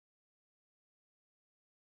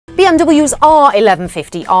BMW's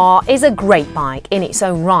R1150R is a great bike in its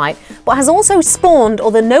own right, but has also spawned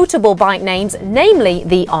other notable bike names, namely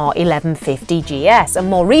the R1150GS and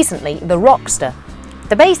more recently the Rockster.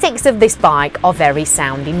 The basics of this bike are very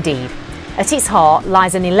sound indeed. At its heart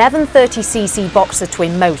lies an 1130cc Boxer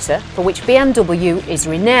twin motor for which BMW is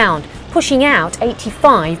renowned, pushing out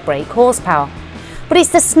 85 brake horsepower. But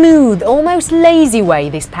it's the smooth, almost lazy way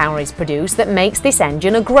this power is produced that makes this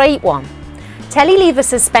engine a great one. Telelever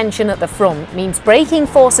suspension at the front means braking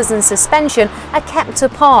forces and suspension are kept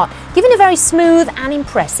apart, giving a very smooth and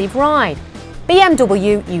impressive ride.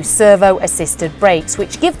 BMW use servo-assisted brakes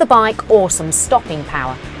which give the bike awesome stopping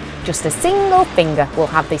power. Just a single finger will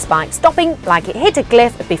have this bike stopping like it hit a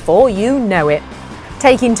cliff before you know it.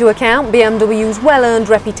 Take into account BMW's well-earned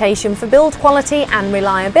reputation for build quality and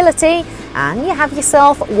reliability, and you have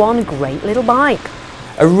yourself one great little bike.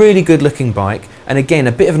 A really good looking bike, and again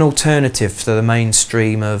a bit of an alternative to the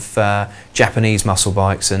mainstream of Japanese muscle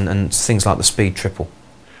bikes and things like the Speed Triple.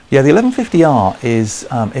 Yeah, the 1150R is,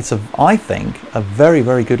 I think, a very,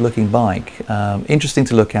 very good looking bike. Interesting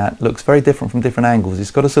to look at, looks very different from different angles.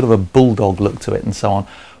 It's got a sort of a bulldog look to it and so on.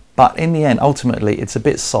 But in the end, ultimately, it's a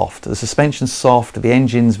bit soft. The suspension's soft, the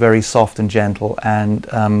engine's very soft and gentle, and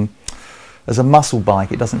as a muscle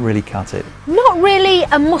bike, it doesn't really cut it. Not really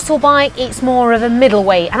a muscle bike, it's more of a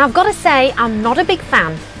middleweight, and I've got to say, I'm not a big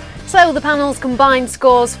fan. So the panel's combined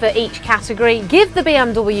scores for each category give the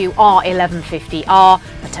BMW R1150R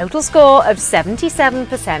a total score of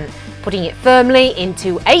 77%, putting it firmly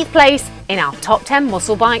into 8th place in our top 10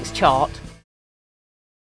 muscle bikes chart.